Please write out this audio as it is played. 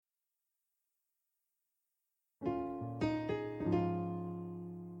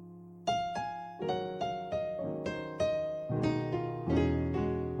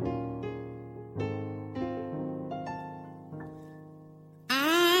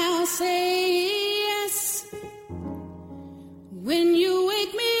say yes when you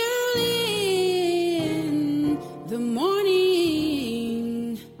wake me early in the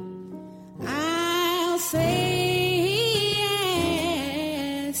morning. I'll say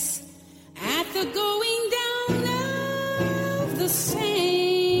yes at the going down of the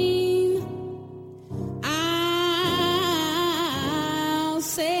same. I'll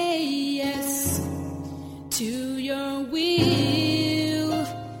say yes to your will,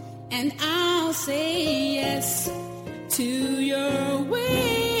 and I'll say yes to your way.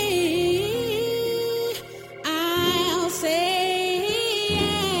 I'll say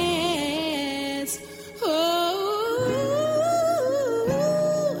yes. Oh,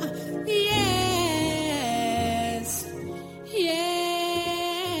 yes. Yes.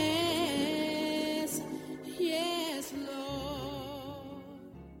 Yes, Lord.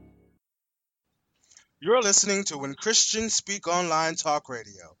 You're listening to When Christians Speak Online Talk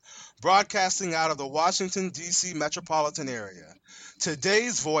Radio, broadcasting out of the Washington, D.C. metropolitan area.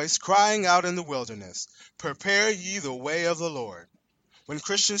 Today's voice crying out in the wilderness, prepare ye the way of the Lord. When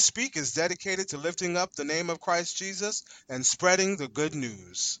Christians Speak is dedicated to lifting up the name of Christ Jesus and spreading the good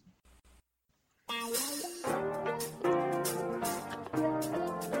news.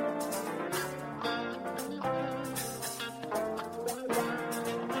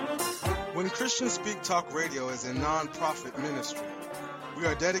 When Christians Speak Talk Radio is a non-profit ministry. We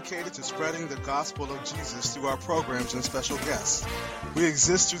are dedicated to spreading the gospel of Jesus through our programs and special guests. We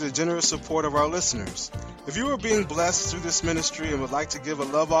exist through the generous support of our listeners. If you are being blessed through this ministry and would like to give a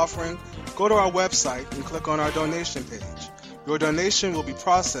love offering, go to our website and click on our donation page. Your donation will be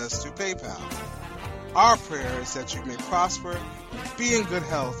processed through PayPal. Our prayer is that you may prosper, be in good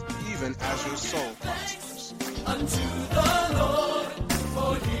health, even as your soul prospers. Unto the Lord,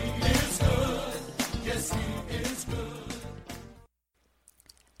 for he is good. Yes, he is good.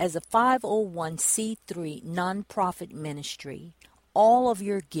 As a 501c3 nonprofit ministry, all of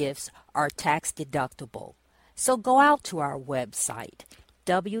your gifts are tax deductible. So go out to our website,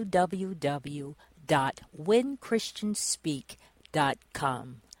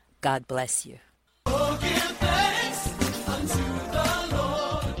 www.whenchristianspeak.com. God bless you. Oh, give thanks unto the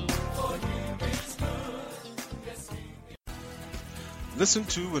Lord, for he is good. Yes, he is. Listen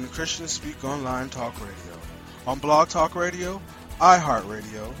to When Christians Speak Online Talk Radio. On Blog Talk Radio,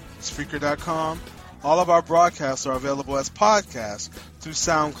 iHeartRadio, Spreaker.com. All of our broadcasts are available as podcasts through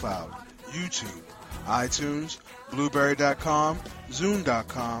SoundCloud, YouTube, iTunes, Blueberry.com,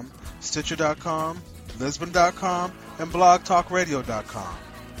 Zoom.com, Stitcher.com, Lisbon.com, and BlogTalkRadio.com.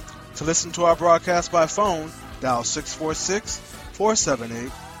 To listen to our broadcast by phone, dial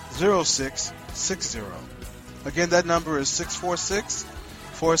 646-478-0660. Again, that number is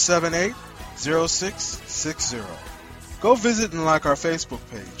 646-478-0660. Go visit and like our Facebook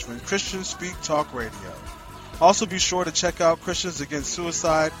page, When Christians Speak Talk Radio. Also be sure to check out Christians Against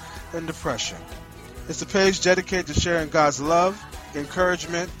Suicide and Depression. It's a page dedicated to sharing God's love,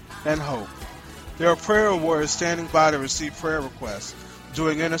 encouragement, and hope. There are prayer warriors standing by to receive prayer requests,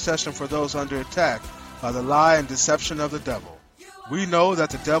 doing intercession for those under attack by the lie and deception of the devil. We know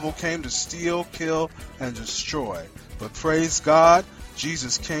that the devil came to steal, kill, and destroy, but praise God,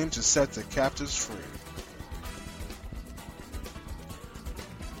 Jesus came to set the captives free.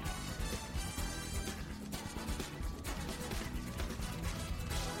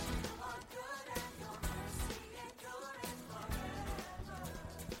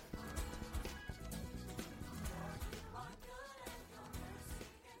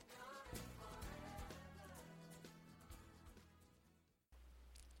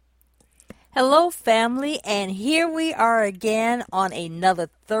 Hello, family, and here we are again on another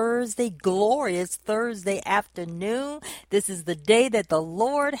Thursday, glorious Thursday afternoon. This is the day that the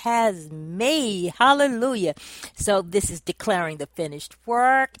Lord has made. Hallelujah. So this is Declaring the Finished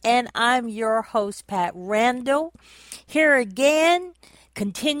Work, and I'm your host, Pat Randall, here again,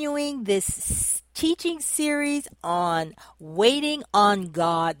 continuing this teaching series on waiting on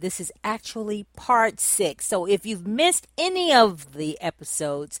God. This is actually part 6. So if you've missed any of the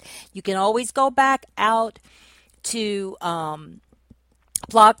episodes, you can always go back out to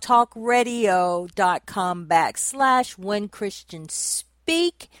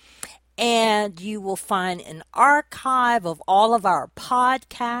blogtalkradio.com/whenchristianspeak, and you will find an archive of all of our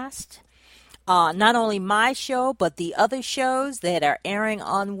podcasts. Not only my show, but the other shows that are airing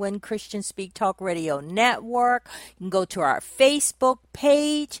on When Christians Speak Talk Radio Network. You can go to our Facebook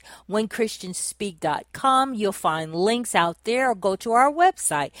page, whenchristianspeak.com. You'll find links out there, or go to our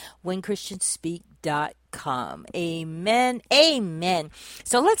website, whenchristianspeak.com. come. Amen. Amen.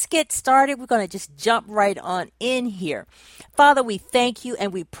 So let's get started. We're going to just jump right on in here. Father, we thank you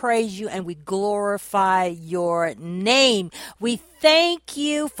and we praise you and we glorify your name. We thank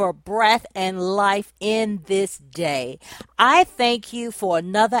you for breath and life in this day. I thank you for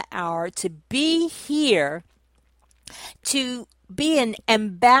another hour to be here, to be an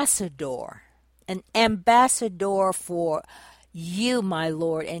ambassador for you, my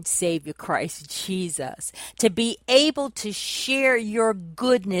Lord and Savior Christ Jesus, to be able to share your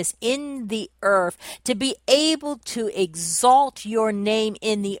goodness in the earth, to be able to exalt your name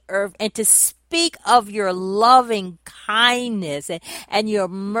in the earth, and to speak of your loving kindness and your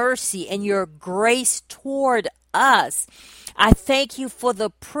mercy and your grace toward us. I thank you for the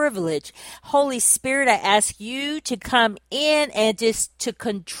privilege. Holy Spirit, I ask you to come in and just to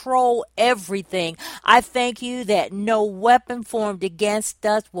control everything. I thank you that no weapon formed against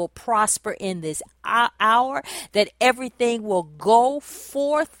us will prosper in this hour, that everything will go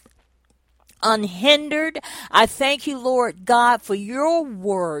forth unhindered. I thank you, Lord God, for your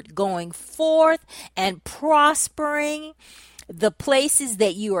word going forth and prospering the places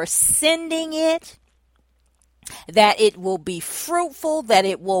that you are sending it, that it will be fruitful, that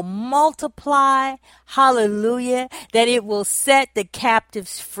it will multiply, hallelujah, that it will set the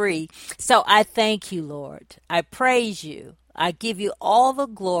captives free. So I thank you, Lord. I praise you. I give you all the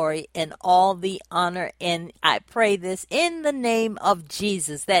glory and all the honor, and I pray this in the name of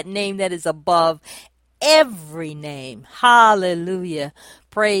Jesus, that name that is above every name. Hallelujah.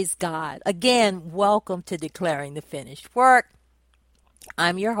 Praise God. Again, welcome to Declaring the Finished Work.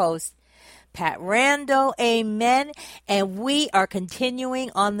 I'm your host, Pat Randall, amen, and we are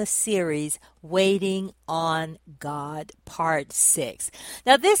continuing on the series, Waiting on God, Part 6.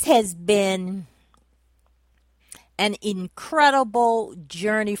 Now, this has been an incredible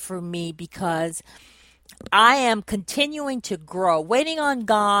journey for me because I am continuing to grow. Waiting on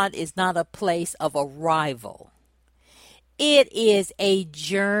God is not a place of arrival. It is a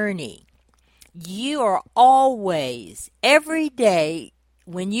journey. You are always, every day,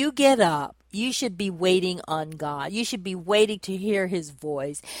 when you get up, you should be waiting on God. You should be waiting to hear his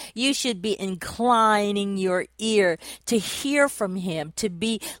voice. You should be inclining your ear to hear from him, to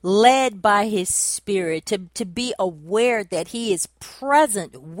be led by his spirit, to be aware that he is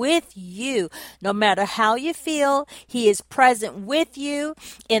present with you. No matter how you feel, he is present with you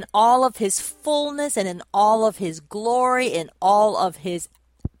in all of his fullness and in all of his glory and all of his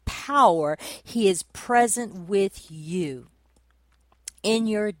power. He is present with you in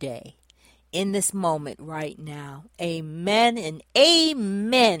your day, in this moment right now. Amen and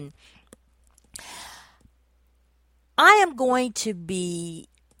amen. I am going to be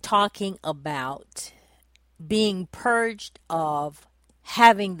talking about being purged of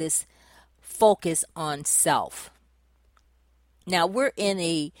having this focus on self. Now, we're in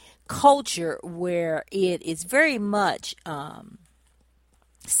a culture where it is very much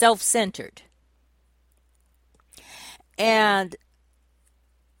self-centered. And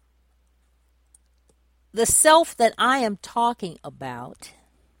the self that I am talking about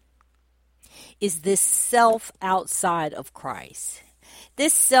is this self outside of Christ.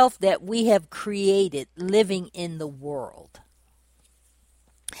 This self that we have created living in the world.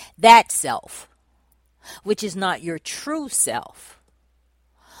 That self, which is not your true self.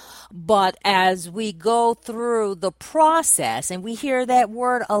 But as we go through the process, and we hear that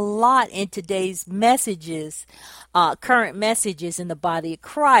word a lot in today's messages, current messages in the body of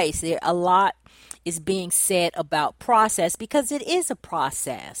Christ, there a lot is being said about process because it is a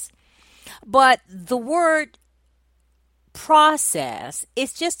process. But the word process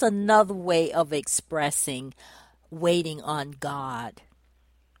is just another way of expressing waiting on God.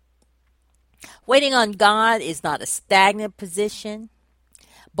 Waiting on God is not a stagnant position,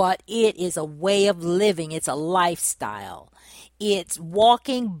 but it is a way of living. It's a lifestyle. It's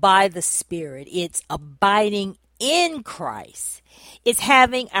walking by the Spirit. It's abiding in Christ. It's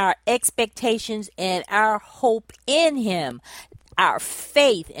having our expectations and our hope in him. Our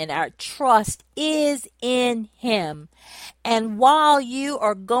faith and our trust is in him. And while you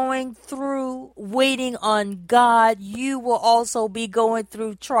are going through waiting on God, you will also be going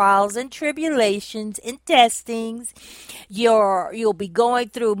through trials and tribulations and testings. You'll be going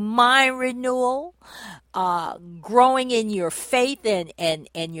through mind renewal, growing in your faith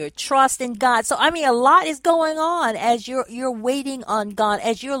and your trust in God. So, I mean, a lot is going on as you're waiting on God,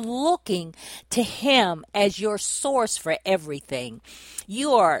 as you're looking to him as your source for everything.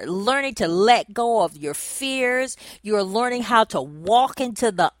 You are learning to let go of your fears. You're learning how to walk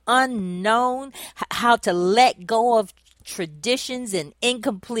into the unknown, how to let go of traditions and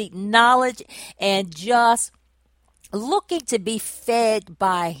incomplete knowledge, and just looking to be fed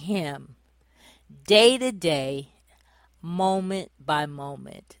by Him day to day, moment by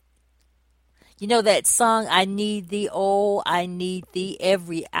moment. You know that song, I need thee, oh, I need thee,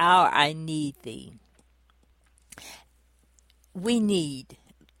 every hour I need thee. We need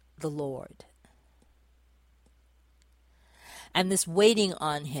the Lord. And this waiting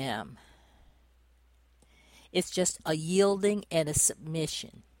on Him, it's just a yielding and a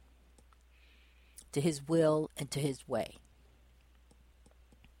submission to His will and to His way.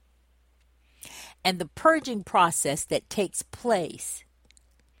 And the purging process that takes place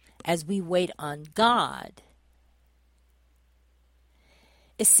as we wait on God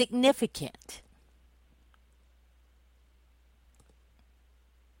is significant.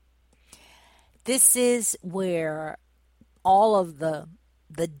 This is where all of the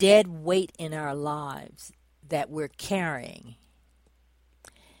dead weight in our lives that we're carrying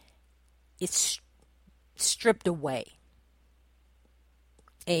is stripped away.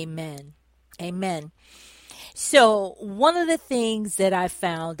 Amen. Amen. So one of the things that I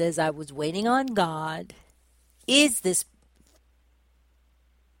found as I was waiting on God is this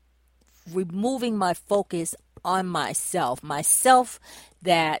removing my focus on myself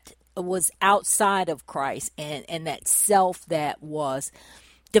that was outside of Christ, and that self that was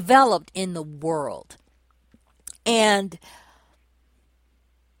developed in the world. And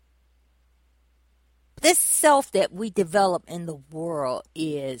this self that we develop in the world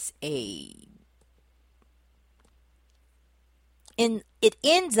is it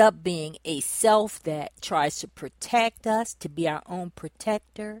ends up being a self that tries to protect us, to be our own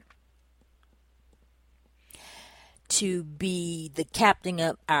protector, to be the captain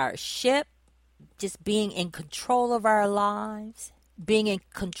of our ship, just being in control of our lives, being in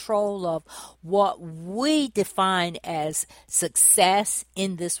control of what we define as success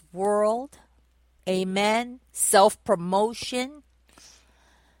in this world. Amen. Self-promotion.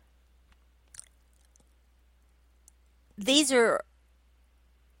 These are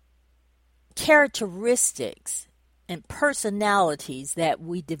characteristics and personalities that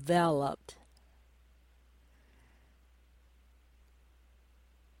we developed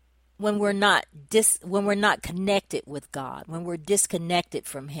when we're not connected with God, when we're disconnected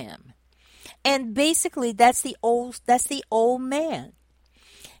from Him. And basically that's the old man.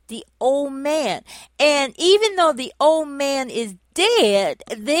 The old man. And even though the old man is dead,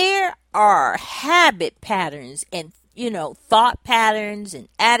 there are habit patterns and thought patterns and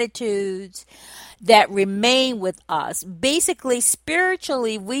attitudes that remain with us. Basically,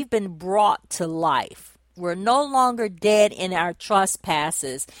 spiritually, we've been brought to life. We're no longer dead in our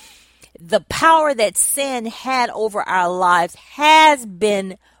trespasses. The power that sin had over our lives has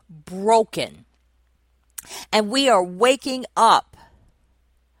been broken. And we are waking up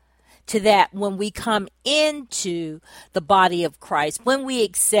to that when we come into the body of Christ, when we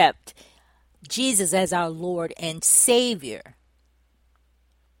accept Jesus as our Lord and Savior.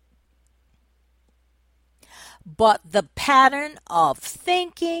 But the pattern of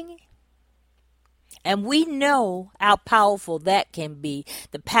thinking, and we know how powerful that can be,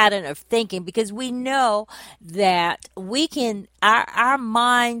 the pattern of thinking, because we know that our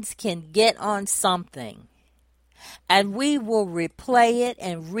minds can get on something, and we will replay it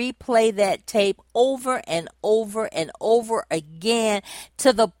and replay that tape over and over and over again,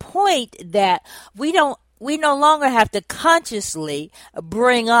 to the point that we no longer have to consciously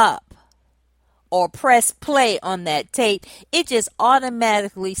bring up or press play on that tape. It just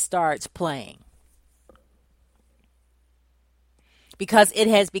automatically starts playing, because it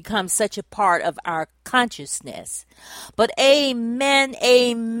has become such a part of our consciousness. But amen,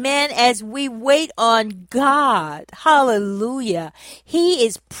 as we wait on God, hallelujah, He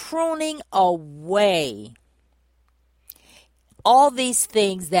is pruning away all these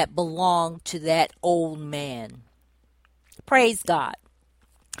things that belong to that old man. Praise God.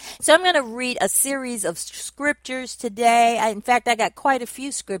 So I'm going to read a series of scriptures today. In fact, I got quite a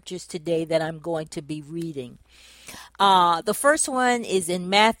few scriptures today that I'm going to be reading. The first one is in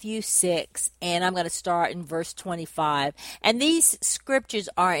Matthew 6, and I'm going to start in verse 25. And these scriptures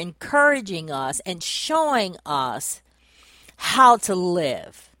are encouraging us and showing us how to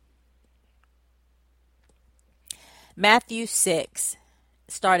live. Matthew 6,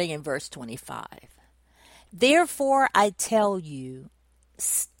 starting in verse 25. Therefore, I tell you,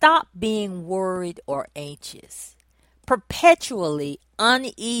 stop being worried or anxious, perpetually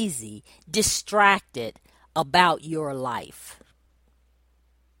uneasy, distracted about your life,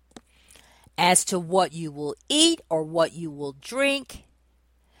 as to what you will eat or what you will drink.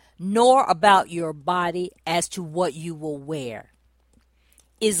 nor about your body as to what you will wear.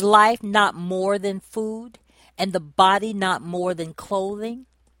 Is life not more than food, and the body not more than clothing?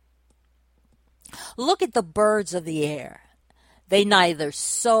 Look at the birds of the air. They neither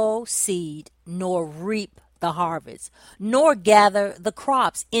sow seed nor reap the harvest, nor gather the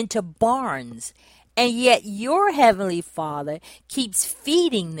crops into barns, and yet your heavenly Father keeps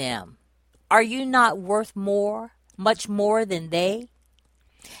feeding them. Are you not worth more, much more than they?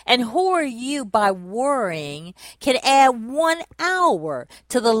 And who are you by worrying can add 1 hour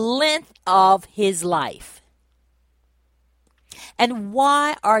to the length of his life? And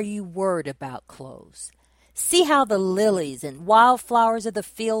why are you worried about clothes? See how the lilies and wildflowers of the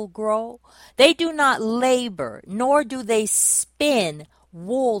field grow? They do not labor, nor do they spin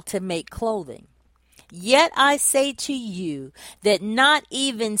wool to make clothing. Yet I say to you that not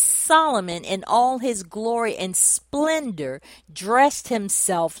even Solomon in all his glory and splendor dressed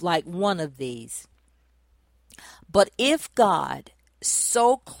himself like one of these. But if God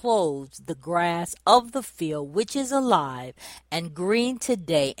so clothes the grass of the field, which is alive and green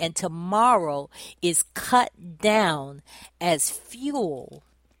today, and tomorrow is cut down as fuel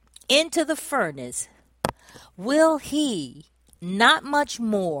into the furnace, will he not much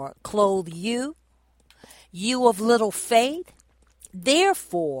more clothe you, you of little faith?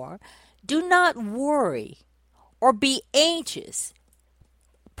 Therefore, do not worry or be anxious,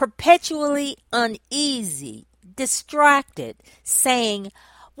 perpetually uneasy, distracted, saying,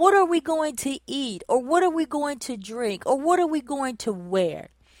 what are we going to eat? Or what are we going to drink? Or what are we going to wear?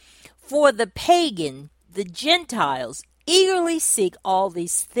 For the pagan, the Gentiles, eagerly seek all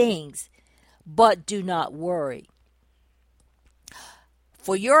these things, but do not worry.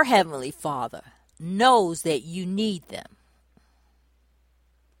 For your heavenly Father knows that you need them.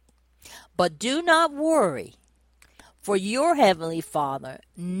 But do not worry, for your heavenly Father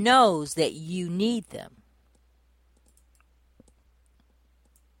knows that you need them.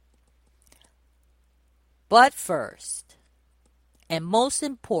 But first, and most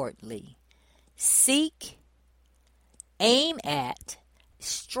importantly, seek, aim at,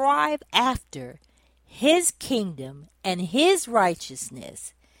 strive after his kingdom and his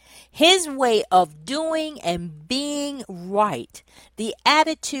righteousness, his way of doing and being right, the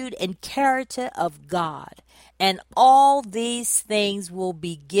attitude and character of God, and all these things will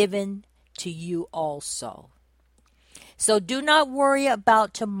be given to you also. So do not worry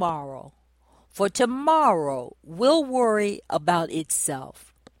about tomorrow, for tomorrow will worry about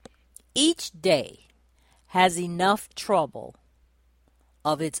itself. Each day has enough trouble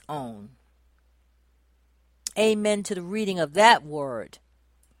of its own. Amen to the reading of that word.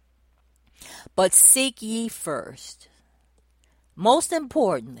 But seek ye first. Most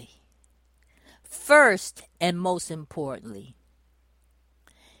importantly, first and most importantly,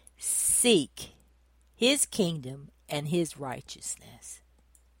 seek his kingdom and his righteousness.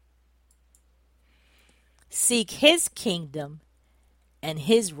 Seek his kingdom and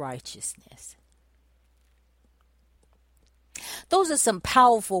his righteousness. Those are some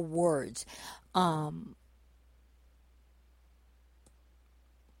powerful words.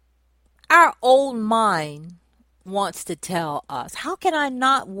 Our old mind wants to tell us, how can I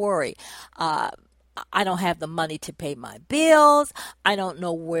not worry? I don't have the money to pay my bills. I don't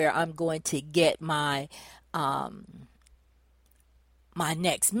know where I'm going to get my my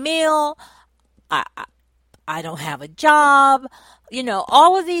next meal. I don't have a job. You know,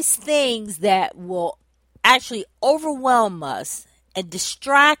 all of these things that will actually overwhelm us and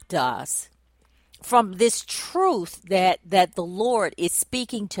distract us from this truth that the Lord is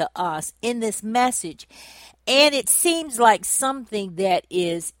speaking to us in this message. And it seems like something that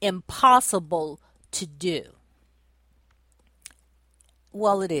is impossible to do.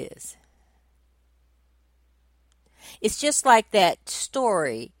 Well, it is. It's just like that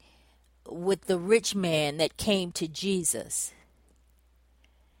story with the rich man that came to Jesus.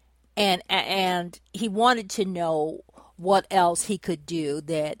 And he wanted to know what else he could do,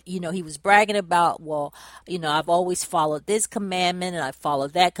 that, you know, he was bragging about, well, you know, I've always followed this commandment, and I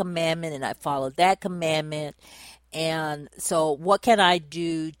followed that commandment, and I followed that commandment. And so what can I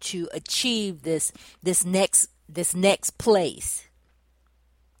do to achieve this next place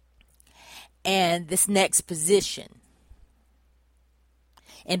and this next position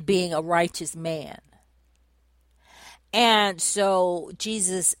and being a righteous man? And so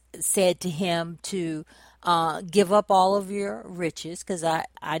Jesus said to him to give up all of your riches, because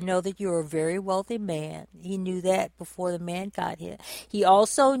I know that you're a very wealthy man. He knew that before the man got here. He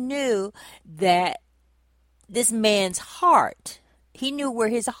also knew that this man's heart He knew where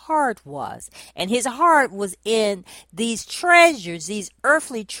his heart was. And his heart was in these treasures, these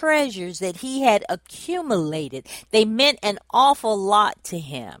earthly treasures that he had accumulated. They meant an awful lot to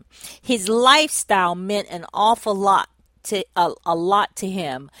him. His lifestyle meant an awful lot to a lot to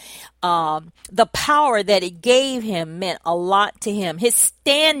him. The power that it gave him meant a lot to him. His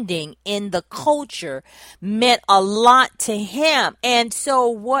standing in the culture meant a lot to him. And so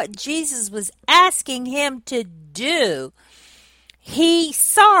what Jesus was asking him to do, he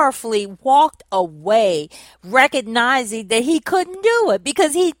sorrowfully walked away, recognizing that he couldn't do it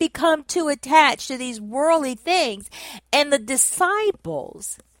because he'd become too attached to these worldly things. And the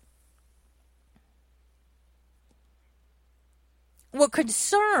disciples were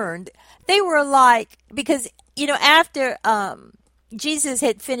concerned. They were like, because, after Jesus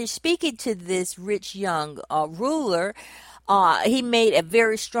had finished speaking to this rich young ruler, he made a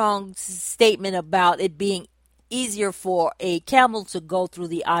very strong statement about it being easier for a camel to go through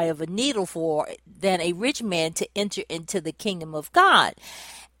the eye of a needle than a rich man to enter into the kingdom of God.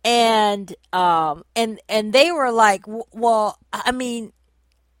 And they were like, well, I mean,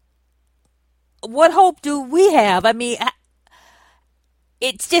 what hope do we have? I mean,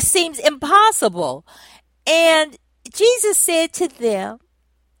 it just seems impossible. And Jesus said to them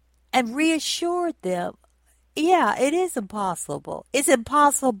and reassured them, yeah, it is impossible. It's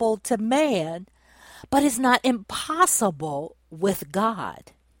impossible to man, but it's not impossible with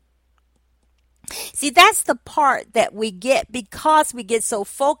God. See, that's the part that we get because we get so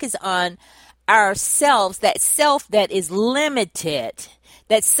focused on ourselves, that self that is limited,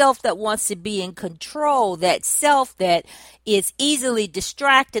 that self that wants to be in control, that self that is easily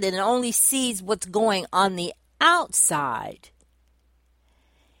distracted and only sees what's going on the outside.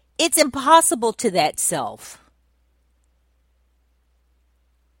 It's impossible to that self.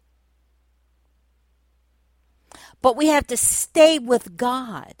 But we have to stay with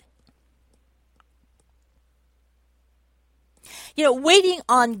God. Waiting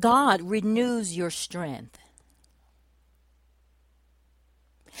on God renews your strength.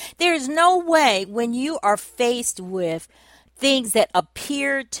 There's no way when you are faced with things that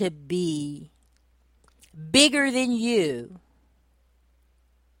appear to be bigger than you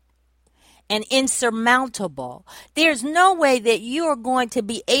and insurmountable, there's no way that you are going to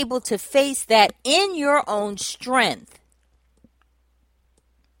be able to face that in your own strength.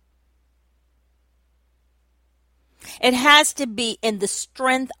 It has to be in the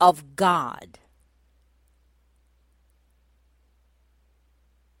strength of God.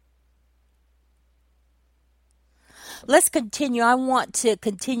 Let's continue. I want to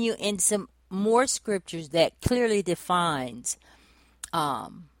continue in some more scriptures that clearly defines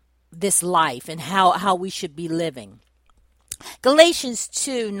this life and how we should be living. Galatians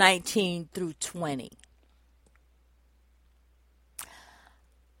 2:19 through 20.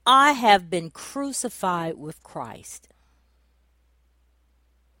 I have been crucified with Christ.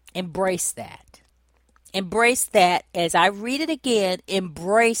 Embrace that. Embrace that. As I read it again,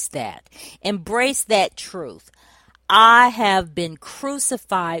 embrace that. Embrace that truth. I have been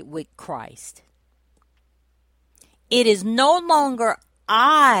crucified with Christ. It is no longer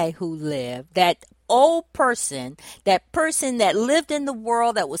I who live, that old person, that person that lived in the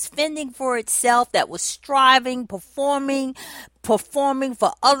world, that was fending for itself, that was striving, performing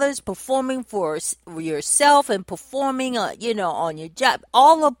for others, performing for yourself, and performing, on your job.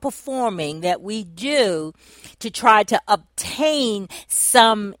 All of performing that we do to try to obtain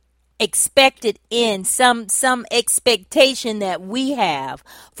some expected end, some expectation that we have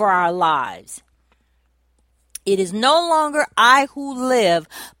for our lives. It is no longer I who live,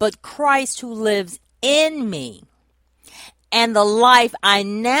 but Christ who lives in me. And the life I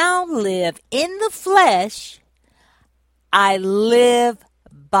now live in the flesh, I live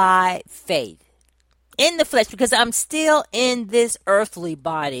by faith. In the flesh, because I'm still in this earthly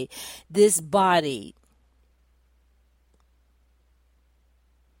body, this body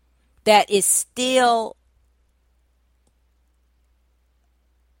that is still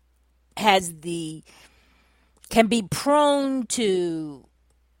can be prone to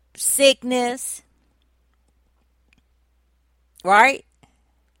sickness, right?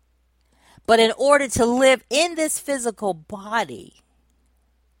 But in order to live in this physical body,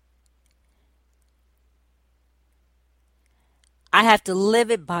 I have to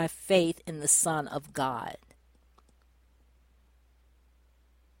live it by faith in the Son of God.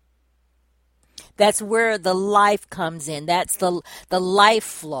 That's where the life comes in. That's the life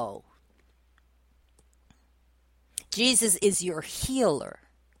flow. Jesus is your healer.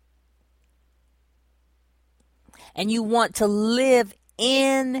 And you want to live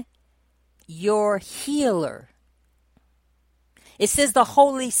in your healer. It says the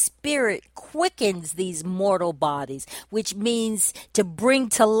Holy Spirit quickens these mortal bodies, which means to bring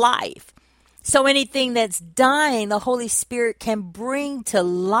to life. So anything that's dying, the Holy Spirit can bring to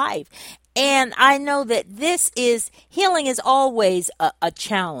life. And I know that healing is always a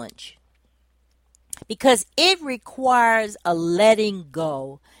challenge, because it requires a letting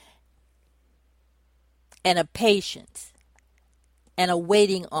go and a patience and a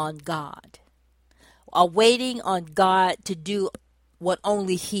waiting on God. A waiting on God to do what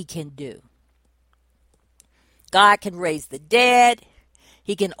only He can do. God can raise the dead.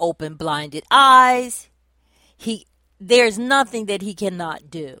 He can open blinded eyes. There's nothing that He cannot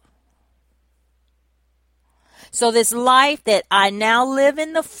do. So this life that I now live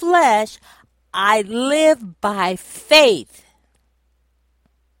in the flesh, I live by faith.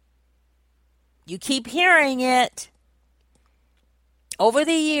 You keep hearing it over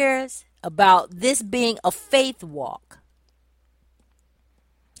the years about this being a faith walk.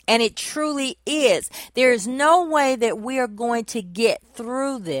 And it truly is. There is no way that we are going to get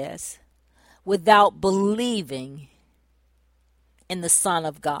through this without believing in the Son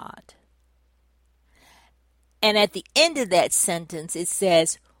of God. And at the end of that sentence, it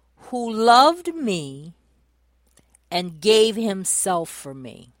says, who loved me and gave Himself for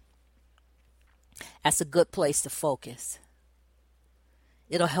me. That's a good place to focus.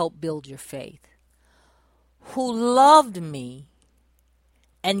 It'll help build your faith. Who loved me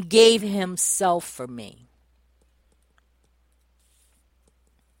and gave Himself for me.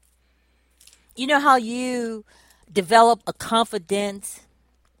 You know how you develop a confidence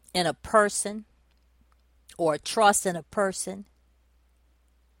in a person or a trust in a person?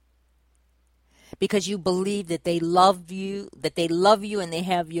 Because you believe that they love you and they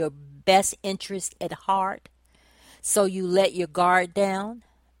have your best interest at heart. So you let your guard down.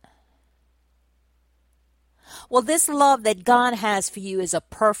 Well, this love that God has for you is a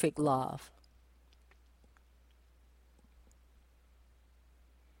perfect love.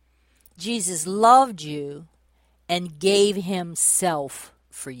 Jesus loved you and gave Himself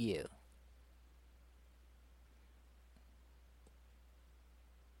for you.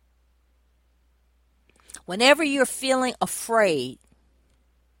 Whenever you're feeling afraid,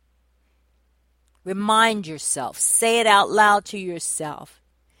 remind yourself, say it out loud to yourself.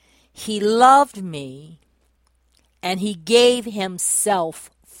 He loved me and He gave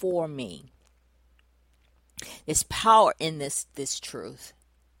Himself for me. There's power in this truth.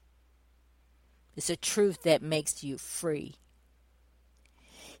 It's a truth that makes you free.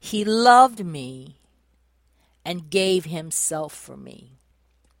 He loved me and gave Himself for me.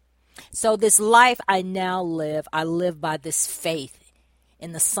 So this life I now live, I live by this faith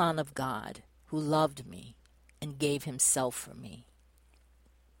in the Son of God who loved me and gave Himself for me.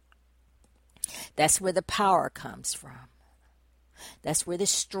 That's where the power comes from. That's where the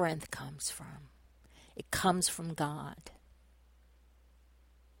strength comes from. It comes from God.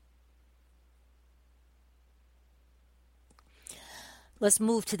 Let's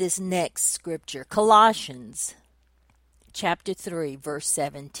move to this next scripture. Colossians chapter 3, verse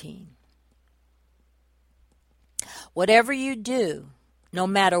 17. Whatever you do, no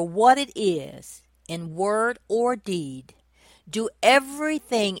matter what it is, in word or deed, do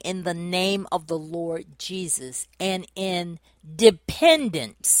everything in the name of the Lord Jesus and in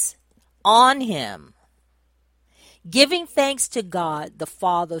dependence on Him, giving thanks to God the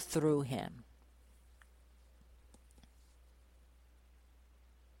Father through Him.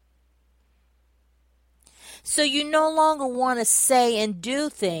 So you no longer want to say and do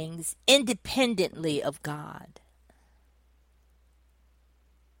things independently of God.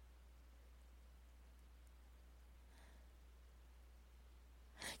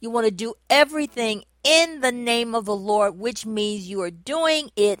 You want to do everything in the name of the Lord, which means you are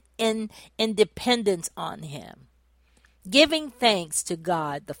doing it in dependence on Him. Giving thanks to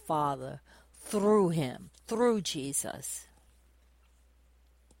God the Father through Him, through Jesus.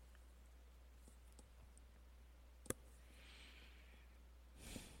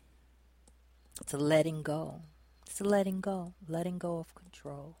 It's a letting go. It's a letting go of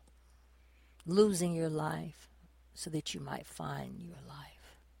control. Losing your life so that you might find your life.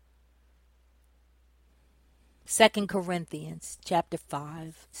 2 Corinthians chapter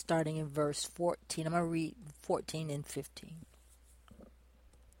 5, starting in verse 14. I'm going to read 14 and 15.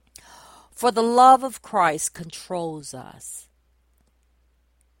 For the love of Christ controls us,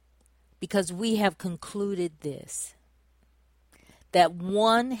 because we have concluded this, that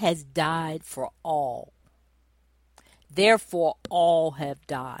one has died for all. Therefore all have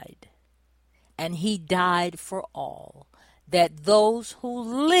died. And He died for all, that those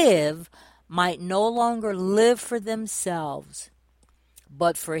who live might no longer live for themselves,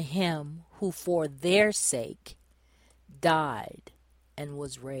 but for him who for their sake died and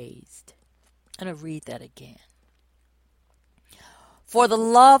was raised. I'm going to read that again. For the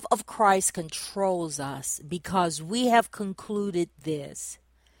love of Christ controls us, because we have concluded this,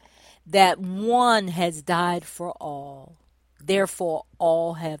 that one has died for all, therefore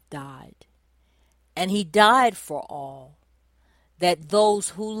all have died. And he died for all, that those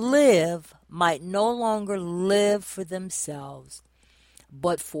who live might no longer live for themselves,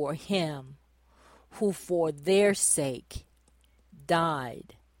 but for him who for their sake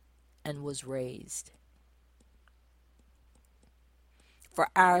died and was raised. For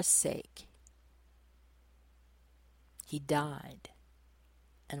our sake, he died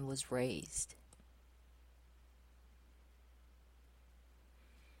and was raised.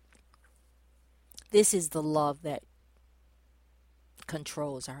 This is the love that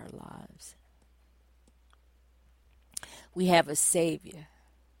controls our lives. We have a Savior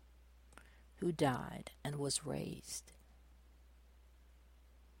who died and was raised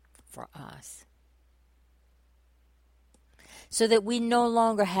for us, so that we no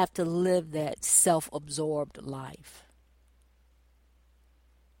longer have to live that self-absorbed life,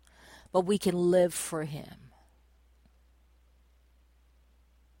 but we can live for him.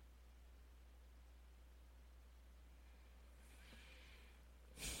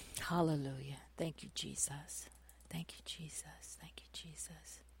 Hallelujah. Thank you, Jesus. Thank you, Jesus. Thank you,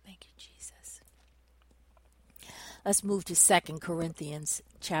 Jesus. Thank you, Jesus. Let's move to 2 Corinthians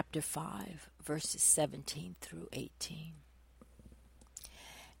chapter 5, verses 17 through 18.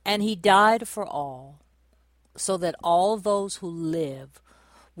 And he died for all, so that all those who live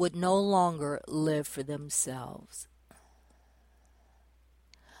would no longer live for themselves,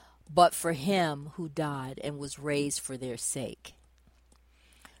 but for him who died and was raised for their sake.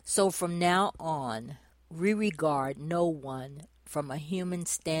 So from now on, we regard no one from a human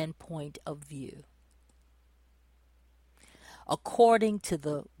standpoint of view, according to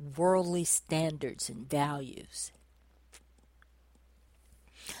the worldly standards and values.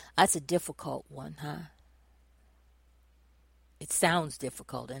 That's a difficult one, huh? It sounds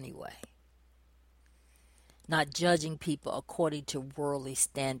difficult anyway. Not judging people according to worldly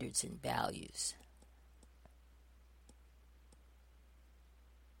standards and values.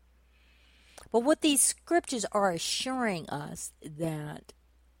 But what these scriptures are assuring us that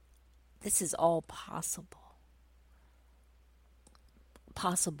this is all possible.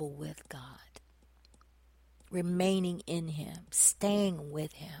 Possible with God. Remaining in him, staying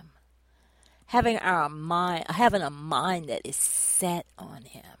with him, having a mind that is set on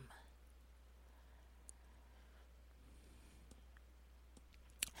him.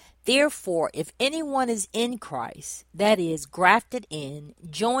 Therefore, if anyone is in Christ, that is, grafted in,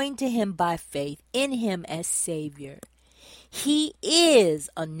 joined to him by faith, in him as Savior, he is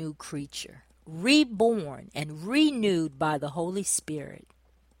a new creature, reborn and renewed by the Holy Spirit.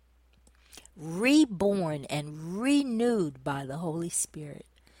 Reborn and renewed by the Holy Spirit.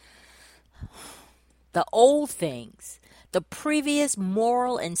 The old things, the previous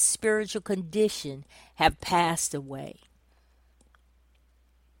moral and spiritual condition have passed away.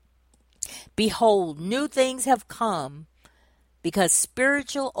 Behold, new things have come, because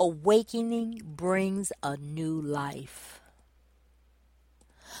spiritual awakening brings a new life.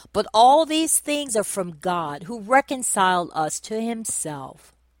 But all these things are from God, who reconciled us to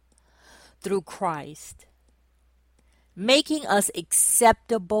himself through Christ, making us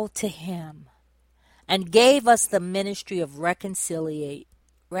acceptable to him, and gave us the ministry of reconciliation,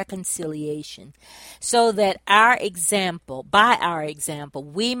 so that by our example,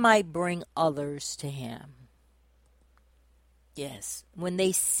 we might bring others to him. Yes, when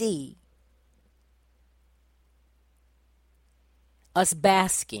they see us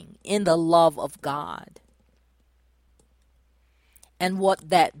basking in the love of God, and what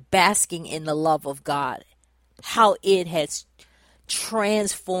that basking in the love of God, how it has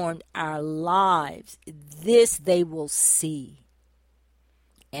transformed our lives, this they will see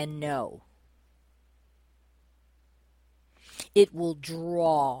and know. It will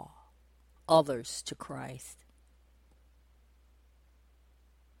draw others to Christ.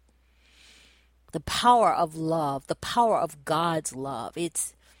 The power of love, the power of God's love,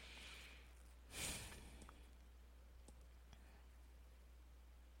 it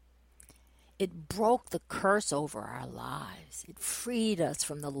broke the curse over our lives. It freed us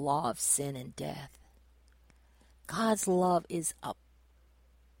from the law of sin and death. God's love is a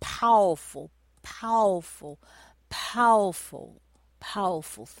powerful, powerful, powerful,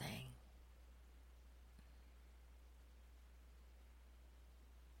 powerful thing.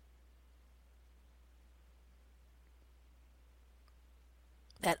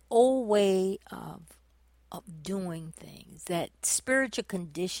 that old way of doing things, that spiritual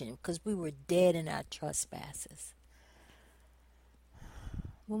condition, because we were dead in our trespasses.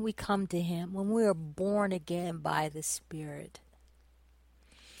 When we come to Him, when we are born again by the Spirit,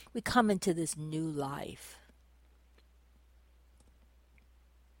 we come into this new life.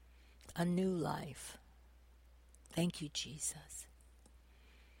 A new life. Thank you, Jesus.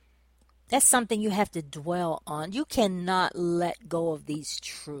 That's something you have to dwell on. You cannot let go of these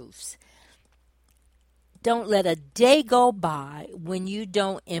truths. Don't let a day go by when you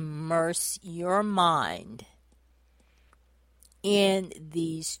don't immerse your mind in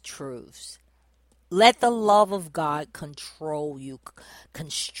these truths. Let the love of God control you,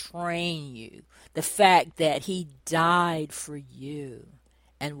 constrain you. The fact that He died for you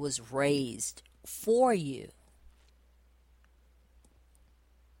and was raised for you.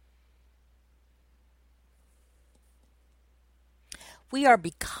 We are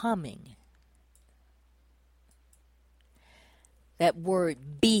becoming. That word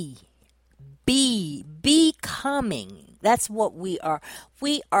becoming. That's what we are.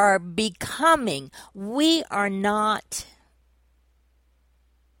 We are becoming. We are not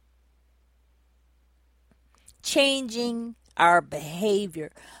changing our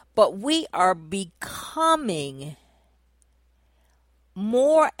behavior, but we are becoming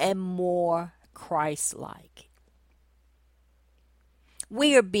more and more Christ-like.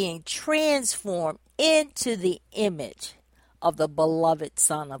 We are being transformed into the image of the beloved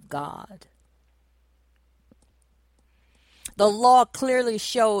Son of God. The law clearly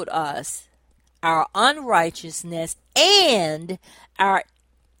showed us our unrighteousness and our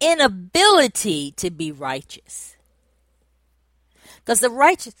inability to be righteous. Because the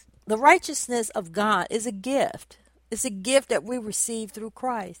righteousness of God is a gift. It's a gift that we receive through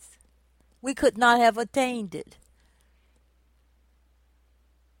Christ. We could not have attained it.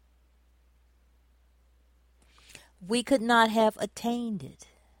 We could not have attained it.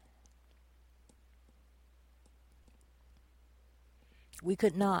 We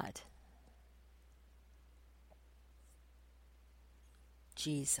could not.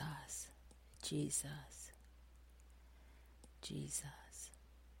 Jesus, Jesus, Jesus.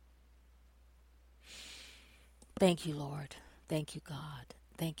 Thank you, Lord. Thank you, God.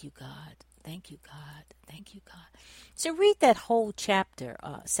 Thank you, God. Thank you, God. Thank you, God. So read that whole chapter,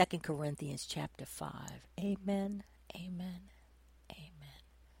 2 Corinthians chapter 5. Amen. Amen. Amen.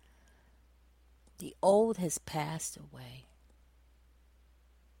 The old has passed away.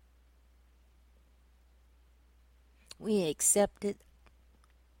 We accepted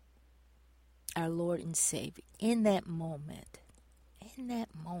our Lord and Savior in that moment. In that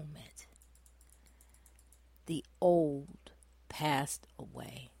moment, the old passed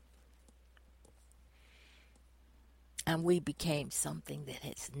away. And we became something that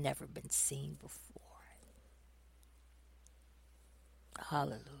has never been seen before.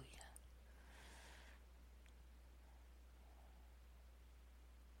 Hallelujah.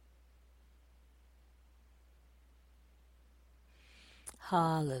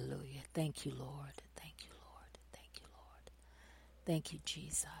 Hallelujah. Thank you, Lord. Thank you, Lord. Thank you, Lord. Thank you,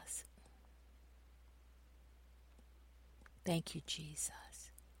 Jesus. Thank you, Jesus.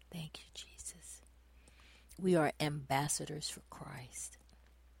 Thank you, Jesus. We are ambassadors for Christ.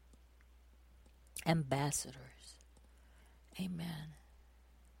 Ambassadors. Amen.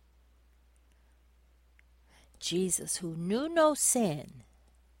 Jesus, who knew no sin,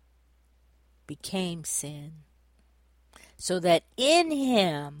 became sin, so that in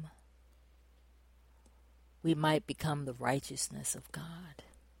Him we might become the righteousness of God.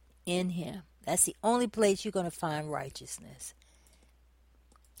 In Him. That's the only place you're going to find righteousness,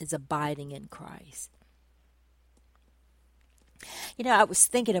 is abiding in Christ. You know, I was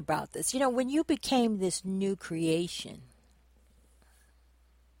thinking about this. You know, when you became this new creation,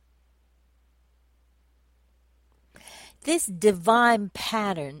 this divine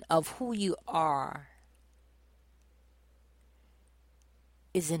pattern of who you are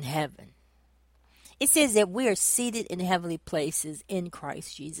is in heaven. It says that we are seated in heavenly places in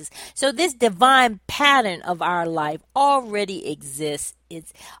Christ Jesus. So this divine pattern of our life already exists.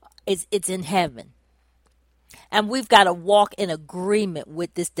 It's in heaven. And we've got to walk in agreement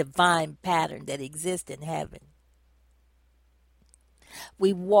with this divine pattern that exists in heaven.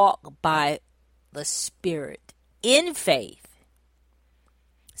 We walk by the Spirit in faith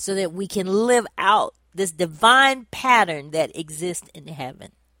so that we can live out this divine pattern that exists in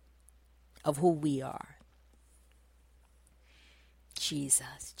heaven of who we are.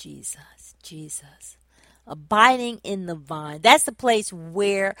 Jesus, Jesus, Jesus. Abiding in the vine. That's the place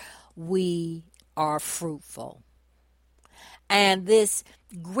where we are fruitful. And this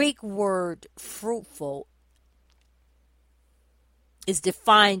Greek word fruitful is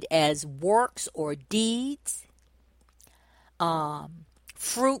defined as works or deeds.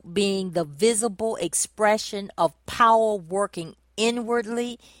 Fruit being the visible expression of power working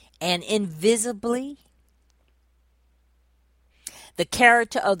inwardly and invisibly. The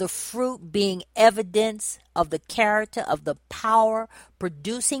character of the fruit being evidence of the character of the power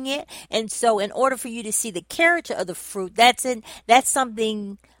producing it. And so in order for you to see the character of the fruit, that's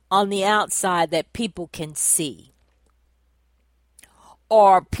something on the outside that people can see.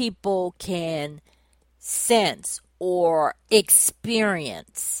 Or people can sense or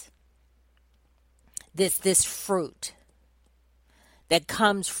experience this fruit that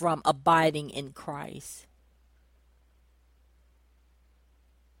comes from abiding in Christ.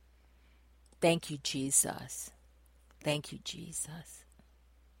 Thank you, Jesus. Thank you, Jesus.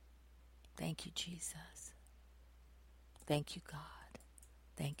 Thank you, Jesus. Thank you, God.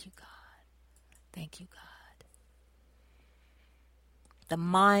 Thank you, God. Thank you, God. The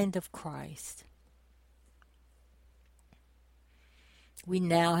mind of Christ. We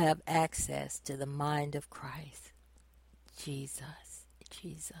now have access to the mind of Christ. Jesus,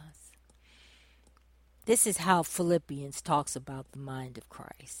 Jesus. This is how Philippians talks about the mind of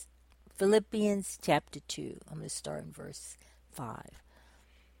Christ. Philippians chapter 2, I'm going to start in verse 5.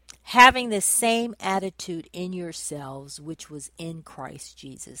 Having the same attitude in yourselves which was in Christ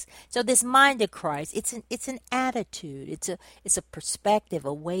Jesus. So this mind of Christ, it's an attitude, it's a perspective,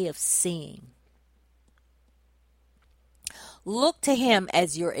 a way of seeing. Look to him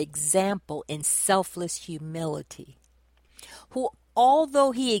as your example in selfless humility, who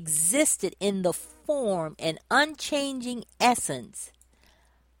although he existed in the form and unchanging essence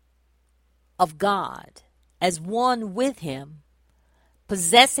of God, as one with him,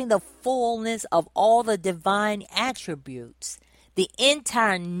 possessing the fullness of all the divine attributes, the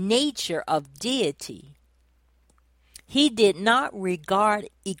entire nature of deity, he did not regard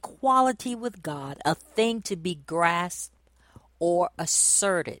equality with God a thing to be grasped or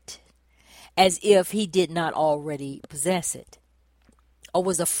asserted, as if he did not already possess it, or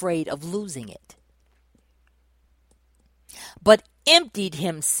was afraid of losing it, but emptied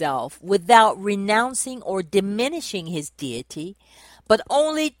himself without renouncing or diminishing his deity, but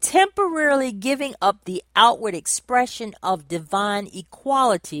only temporarily giving up the outward expression of divine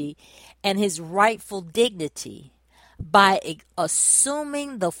equality and his rightful dignity by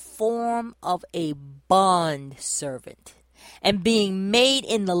assuming the form of a bond servant. And being made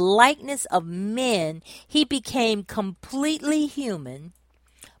in the likeness of men, he became completely human,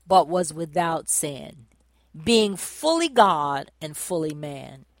 but was without sin, being fully God and fully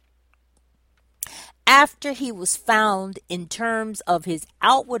man. After he was found in terms of his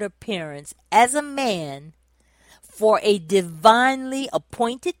outward appearance as a man for a divinely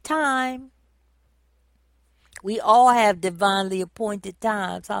appointed time, we all have divinely appointed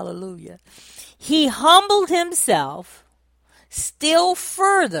times, hallelujah. He humbled himself still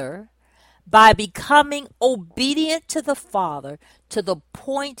further by becoming obedient to the Father to the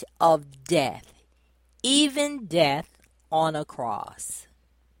point of death, even death on a cross.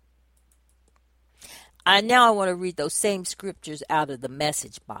 Now I want to read those same scriptures out of the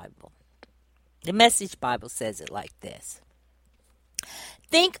Message Bible. The Message Bible says it like this.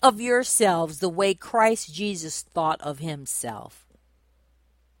 Think of yourselves the way Christ Jesus thought of himself.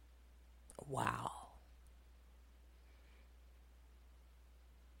 Wow.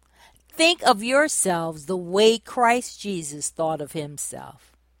 Think of yourselves the way Christ Jesus thought of himself.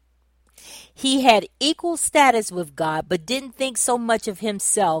 He had equal status with God, but didn't think so much of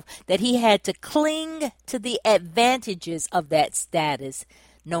himself that he had to cling to the advantages of that status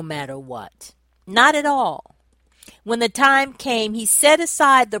no matter what. Not at all. When the time came, he set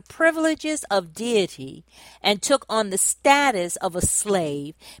aside the privileges of deity and took on the status of a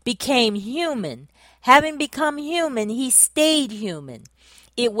slave, became human. Having become human, he stayed human.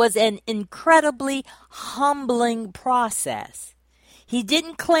 It was an incredibly humbling process. He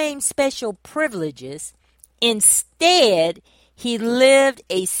didn't claim special privileges. Instead, he lived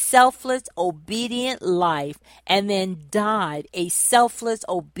a selfless, obedient life and then died a selfless,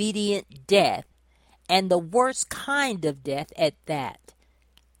 obedient death, and the worst kind of death at that,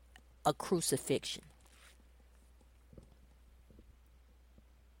 a crucifixion.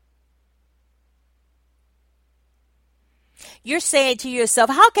 You're saying to yourself,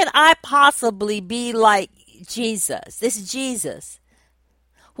 how can I possibly be like Jesus? This is Jesus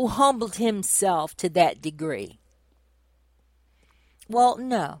who humbled himself to that degree. Well,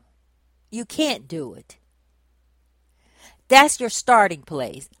 no, you can't do it. That's your starting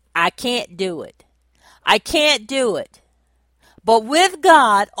place. I can't do it. I can't do it. But with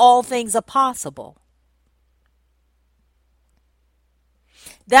God, all things are possible.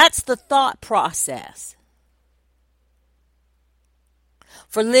 That's the thought process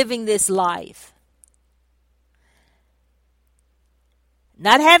for living this life.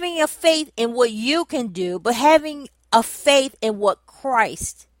 Not having a faith in what you can do, but having a faith in what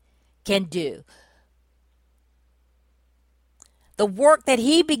Christ can do. The work that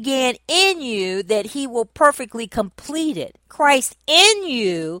he began in you, that he will perfectly complete it. Christ in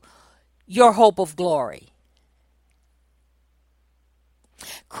you, your hope of glory.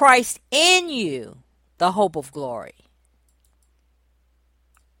 Christ in you, the hope of glory.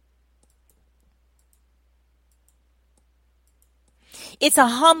 It's a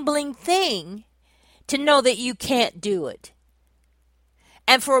humbling thing to know that you can't do it.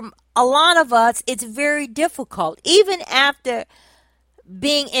 And for a lot of us, it's very difficult. Even after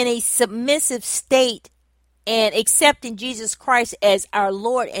being in a submissive state and accepting Jesus Christ as our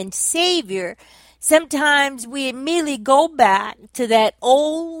Lord and Savior, sometimes we immediately go back to that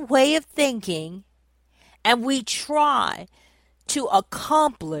old way of thinking and we try to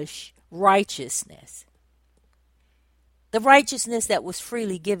accomplish righteousness. The righteousness that was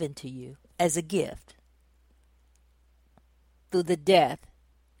freely given to you as a gift through the death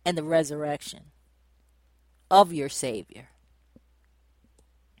and the resurrection of your Savior.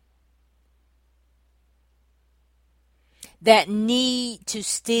 That need to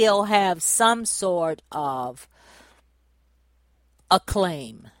still have some sort of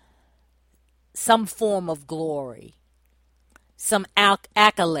acclaim, some form of glory, some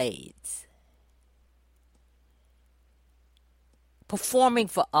accolades, performing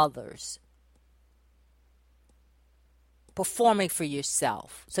for others, performing for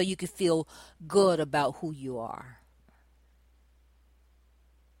yourself so you can feel good about who you are.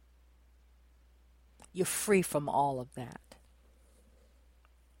 You're free from all of that.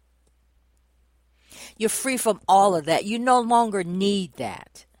 You're free from all of that. You no longer need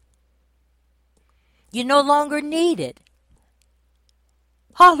that. You no longer need it.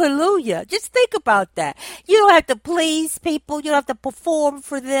 Hallelujah. Just think about that. You don't have to please people. You don't have to perform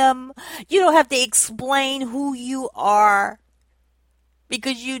for them. You don't have to explain who you are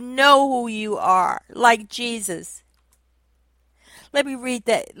because you know who you are, like Jesus. Let me read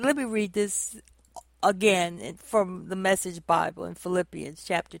that. Let me read this again from the Message Bible in Philippians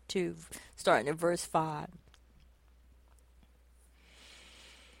chapter 2, starting at verse 5.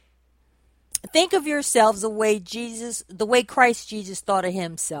 Think of yourselves the way Christ Jesus thought of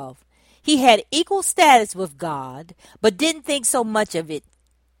himself. He had equal status with God, but didn't think so much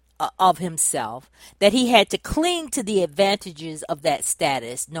of himself that he had to cling to the advantages of that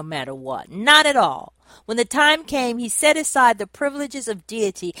status no matter what. Not at all. When the time came, he set aside the privileges of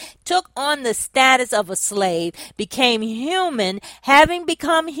deity, took on the status of a slave, became human. Having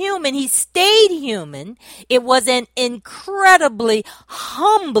become human, he stayed human. It was an incredibly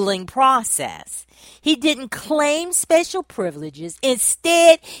humbling process. He didn't claim special privileges.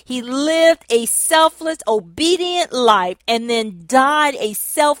 Instead, he lived a selfless, obedient life and then died a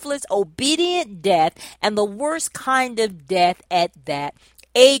selfless, obedient death, and the worst kind of death at that,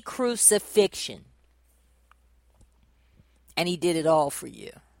 a crucifixion. And he did it all for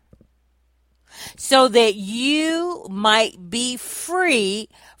you, so that you might be free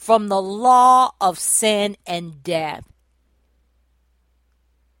from the law of sin and death.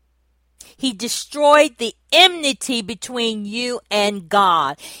 He destroyed the enmity between you and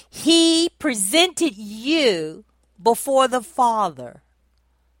God. He presented you before the Father.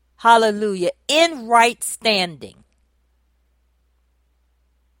 Hallelujah. In right standing.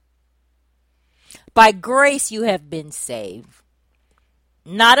 By grace you have been saved.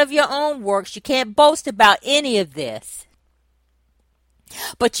 Not of your own works. You can't boast about any of this.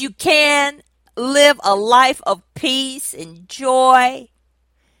 But you can live a life of peace and joy,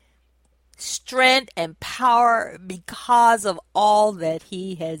 strength and power because of all that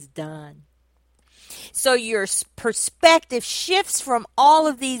he has done. So your perspective shifts from all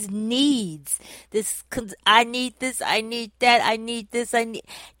of these needs. I need this, I need that, I need this,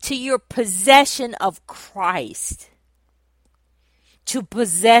 to your possession of Christ. To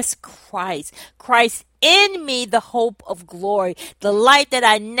possess Christ. Christ in me, the hope of glory. The life that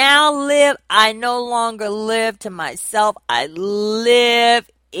I now live, I no longer live to myself. I live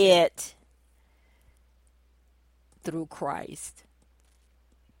it through Christ.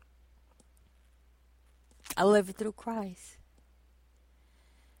 I live it through Christ.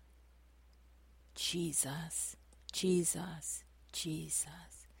 Jesus, Jesus, Jesus,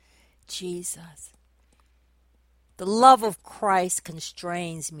 Jesus. The love of Christ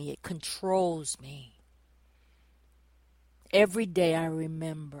constrains me. It controls me. Every day I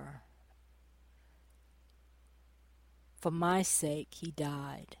remember, for my sake, he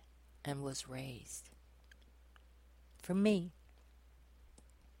died and was raised. For me.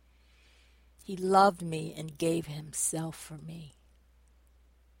 He loved me and gave himself for me.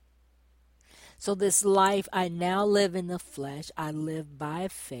 So this life I now live in the flesh, I live by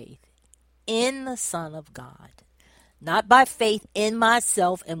faith in the Son of God. Not by faith in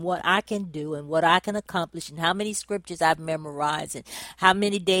myself and what I can do and what I can accomplish and how many scriptures I've memorized and how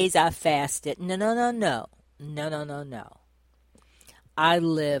many days I've fasted. No, no, no, no. No, no, no, no. I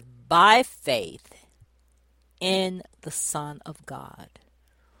live by faith in the Son of God,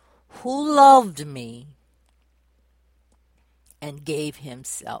 who loved me and gave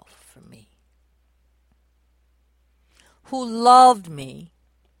himself for me. Who loved me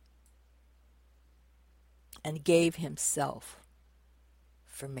and gave himself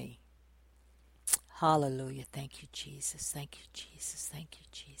for me. Hallelujah. Thank you, Jesus. Thank you, Jesus. Thank you,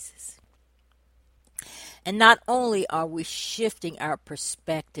 Jesus. And not only are we shifting our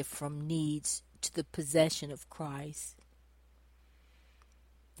perspective from needs to the possession of Christ,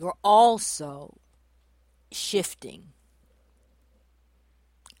 we're also shifting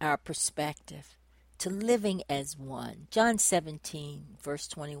our perspective to living as one. John 17, verse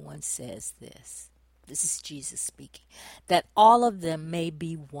 21 says this. This is Jesus speaking. That all of them may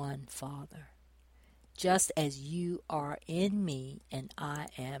be one, Father, just as you are in me and I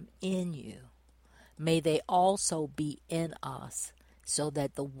am in you. May they also be in us, so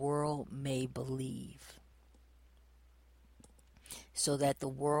that the world may believe. So that the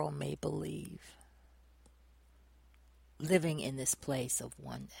world may believe. Living in this place of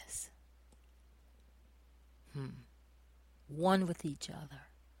oneness. One with each other.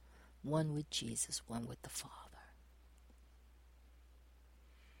 One with Jesus. One with the Father.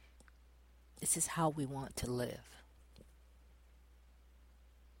 This is how we want to live.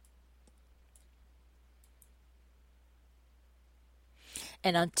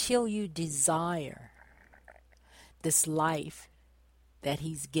 And until you desire this life that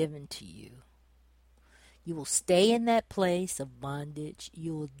he's given to you, you will stay in that place of bondage.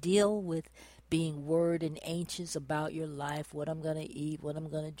 You will deal with being worried and anxious about your life, what I'm going to eat, what I'm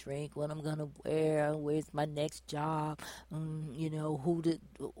going to drink, what I'm going to wear, where's my next job,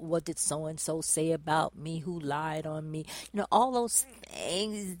 what did so-and-so say about me, who lied on me, all those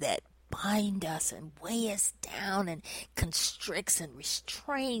things that bind us and weigh us down and constricts and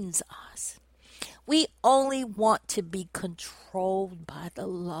restrains us. We only want to be controlled by the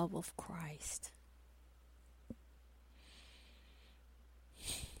love of Christ.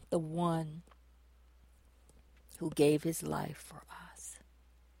 The one who gave his life for us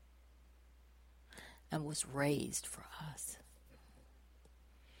and was raised for us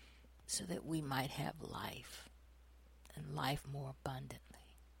so that we might have life and life more abundantly.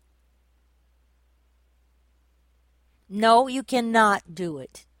 No, you cannot do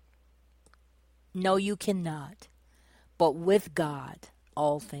it. No, you cannot. But with God,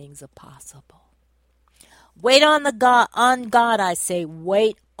 all things are possible. Wait on God, I say,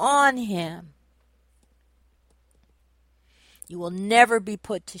 wait on him. You will never be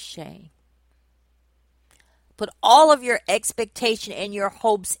put to shame. Put all of your expectation and your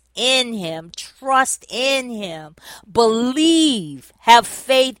hopes in him. Trust in him. Believe. Have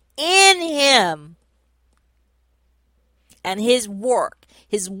faith in him. And his work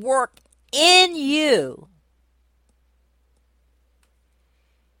in you.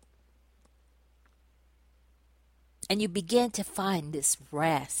 And you begin to find this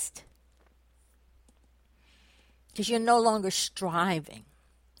rest. Because you're no longer striving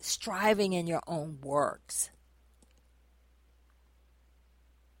in your own works.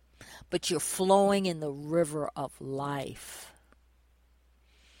 But you're flowing in the river of life.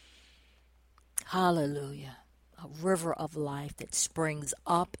 Hallelujah. A river of life that springs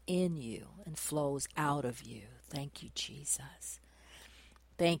up in you and flows out of you. Thank you, Jesus.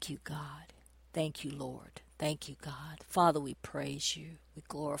 Thank you, God. Thank you, Lord. Thank you, God. Father, we praise you. We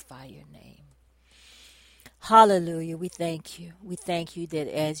glorify your name. Hallelujah. We thank you. We thank you that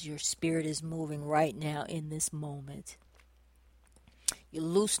as your spirit is moving right now in this moment, you're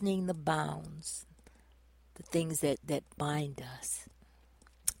loosening the bounds, the things that bind us.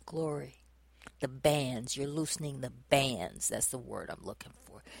 Glory. The bands. You're loosening the bands. That's the word I'm looking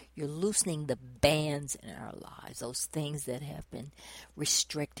for. You're loosening the bands in our lives, those things that have been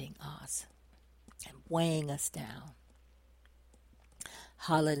restricting us and weighing us down.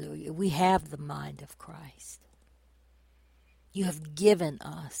 Hallelujah. We have the mind of Christ. You have given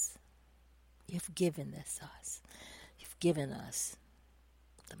us. You've given this us. You've given us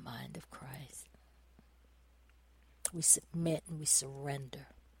the mind of Christ. We submit and we surrender.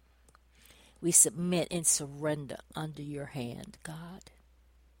 We submit and surrender under your hand, God.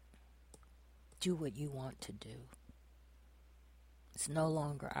 Do what you want to do. It's no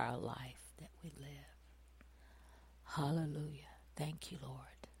longer our life that we live. Hallelujah. Thank you, Lord.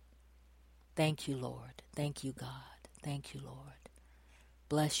 Thank you, Lord. Thank you, God. Thank you, Lord.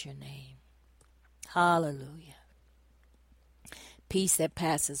 Bless your name. Hallelujah. Peace that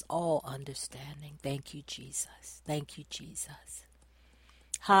passes all understanding. Thank you, Jesus. Thank you, Jesus.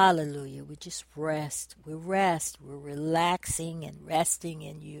 Hallelujah. We just rest. We rest. We're relaxing and resting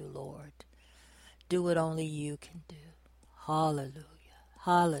in you, Lord. Do what only you can do. Hallelujah.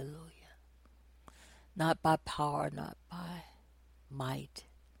 Hallelujah. Not by power, not by might,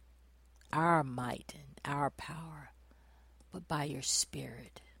 our might and our power, but by your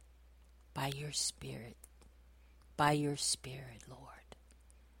Spirit, by your Spirit, by your Spirit, Lord,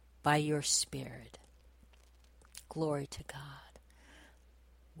 by your Spirit. Glory to God.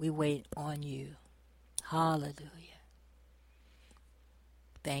 We wait on you. Hallelujah.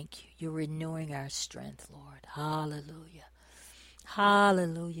 Thank you. You're renewing our strength, Lord. Hallelujah.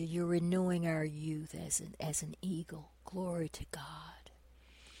 Hallelujah. You're renewing our youth as an eagle. Glory to God.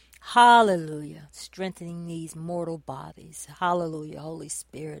 Hallelujah. Strengthening these mortal bodies. Hallelujah. Holy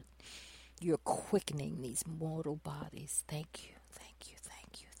Spirit, you're quickening these mortal bodies. Thank you. Thank you.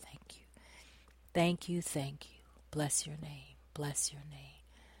 Thank you. Thank you. Thank you. Thank you. Bless your name. Bless your name.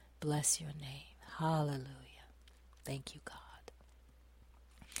 Bless your name. Hallelujah. Thank you, God.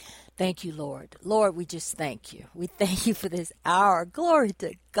 Thank you, Lord. Lord, we just thank you. We thank you for this hour. Glory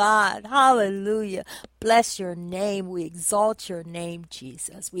to God. Hallelujah. Bless your name. We exalt your name,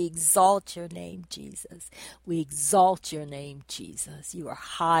 Jesus. We exalt your name, Jesus. We exalt your name, Jesus. You are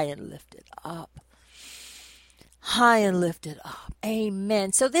high and lifted up. High and lifted up.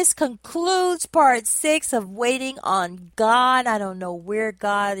 Amen. So this concludes part 6 of Waiting on God. I don't know where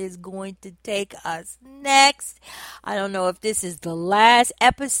God is going to take us next. I don't know if this is the last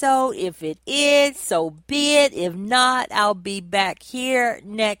episode. If it is, so be it. If not, I'll be back here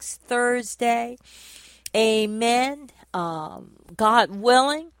next Thursday. Amen. God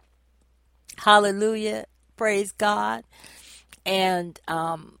willing. Hallelujah. Praise God. And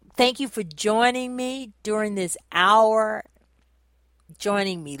thank you for joining me during this hour,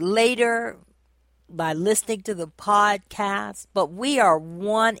 joining me later by listening to the podcast. But we are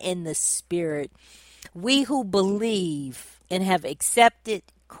one in the Spirit. We who believe and have accepted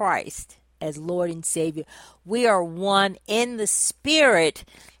Christ as Lord and Savior, we are one in the Spirit.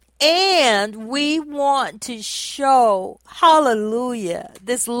 And we want to show, hallelujah,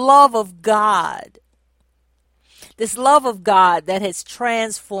 this love of God. This love of God that has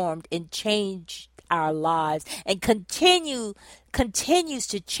transformed and changed our lives and continues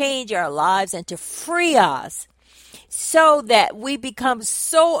to change our lives and to free us so that we become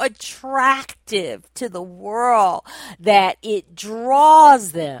so attractive to the world that it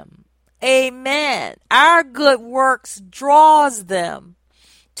draws them. Amen. Our good works draws them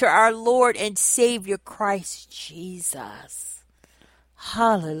to our Lord and Savior Christ Jesus.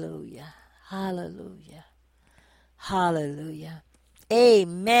 Hallelujah. Hallelujah. Hallelujah.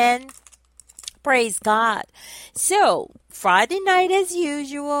 Amen. Praise God. So, Friday night as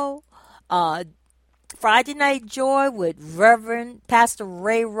usual, Friday Night Joy with Reverend Pastor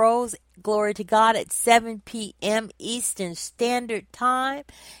Ray Rose. Glory to God at 7 p.m. Eastern Standard Time.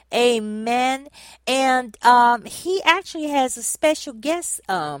 Amen. And he actually has a special guest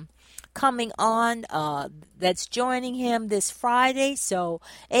coming on that's joining him this Friday. So,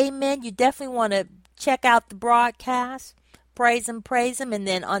 amen. You definitely want to check out the broadcast. Praise him. And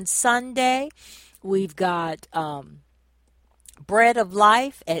then on Sunday, we've got Bread of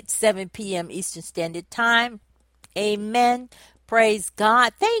Life at 7 p.m. Eastern Standard Time. Amen. Praise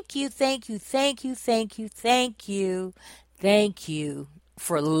God. Thank you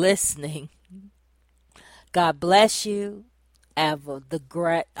for listening. God bless you. Have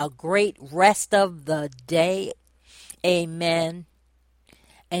a great rest of the day. Amen.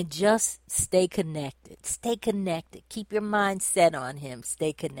 And just stay connected. Stay connected. Keep your mind set on Him.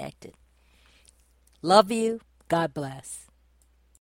 Stay connected. Love you. God bless.